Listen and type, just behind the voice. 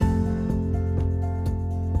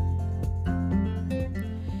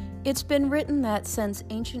It's been written that since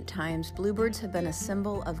ancient times, bluebirds have been a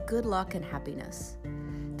symbol of good luck and happiness.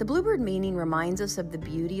 The bluebird meaning reminds us of the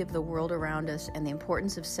beauty of the world around us and the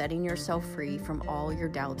importance of setting yourself free from all your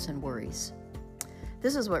doubts and worries.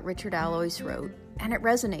 This is what Richard Alois wrote, and it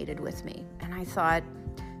resonated with me. And I thought,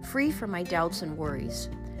 free from my doubts and worries.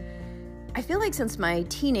 I feel like since my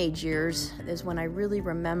teenage years is when I really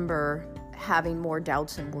remember having more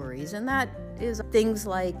doubts and worries. And that is things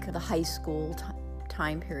like the high school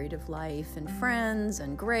time period of life and friends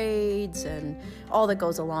and grades and all that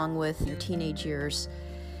goes along with your teenage years.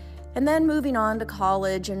 And then moving on to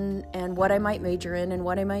college and what I might major in and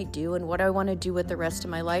what I might do and what I want to do with the rest of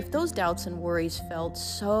my life. Those doubts and worries felt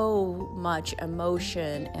so much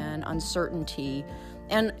emotion and uncertainty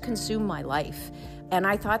and consumed my life. And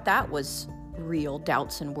I thought that was real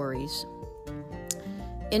doubts and worries.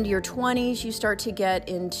 Into your 20s, you start to get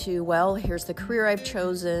into, well, here's the career I've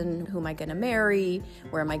chosen, who am I going to marry,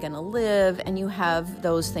 where am I going to live, and you have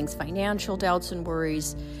those things, financial doubts and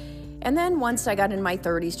worries. And then once I got in my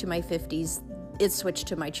 30s to my 50s, it switched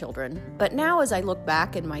to my children. But now as I look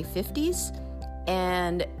back in my 50s,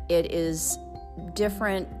 and it is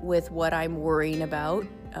different with what I'm worrying about,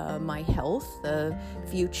 my health, the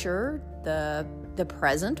future, the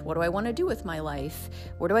present, what do I want to do with my life,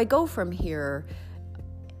 where do I go from here?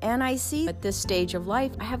 And I see at this stage of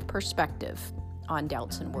life, I have perspective on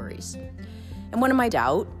doubts and worries. And one of my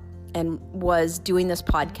doubt was doing this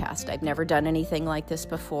podcast. I've never done anything like this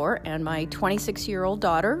before. And my 26-year-old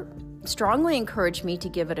daughter strongly encouraged me to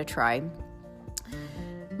give it a try.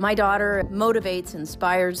 My daughter motivates,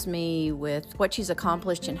 inspires me with what she's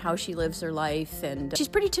accomplished and how she lives her life. And she's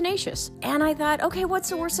pretty tenacious. And I thought, okay, what's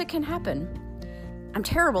the worst that can happen? I'm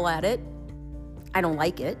terrible at it. I don't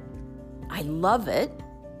like it. I love it.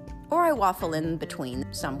 Or I waffle in between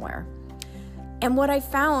somewhere. And what I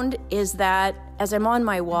found is that as I'm on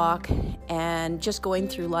my walk and just going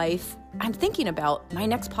through life, I'm thinking about my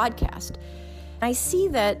next podcast. I see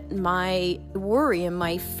that my worry and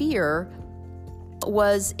my fear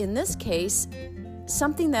was, in this case,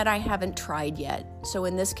 something that I haven't tried yet. So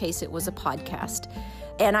in this case, it was a podcast.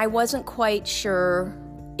 And I wasn't quite sure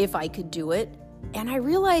if I could do it. And I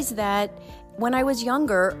realized that when I was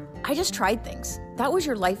younger, I just tried things. That was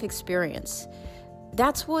your life experience.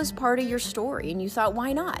 That was part of your story. And you thought,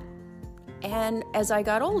 why not? And as I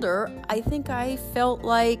got older, I think I felt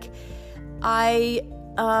like I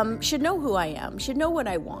should know who I am, should know what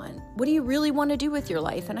I want. What do you really want to do with your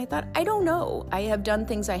life? And I thought, I don't know. I have done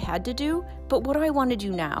things I had to do, but what do I want to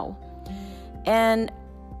do now? And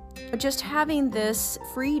just having this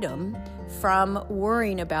freedom from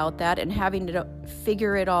worrying about that and having to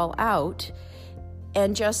figure it all out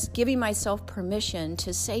and just giving myself permission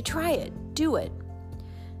to say, try it, do it.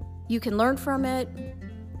 You can learn from it.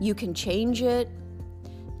 You can change it.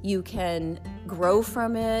 You can grow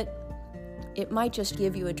from it. It might just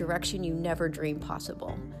give you a direction you never dreamed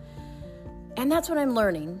possible. And that's what I'm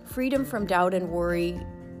learning. Freedom from doubt and worry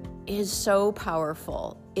is so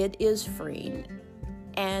powerful. It is freeing.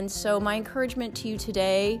 And so my encouragement to you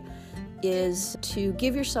today is to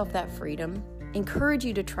give yourself that freedom, encourage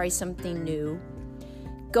you to try something new,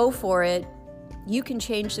 go for it. You can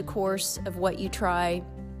change the course of what you try,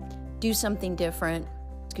 do something different,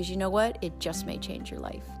 because you know what? It just may change your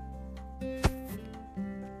life.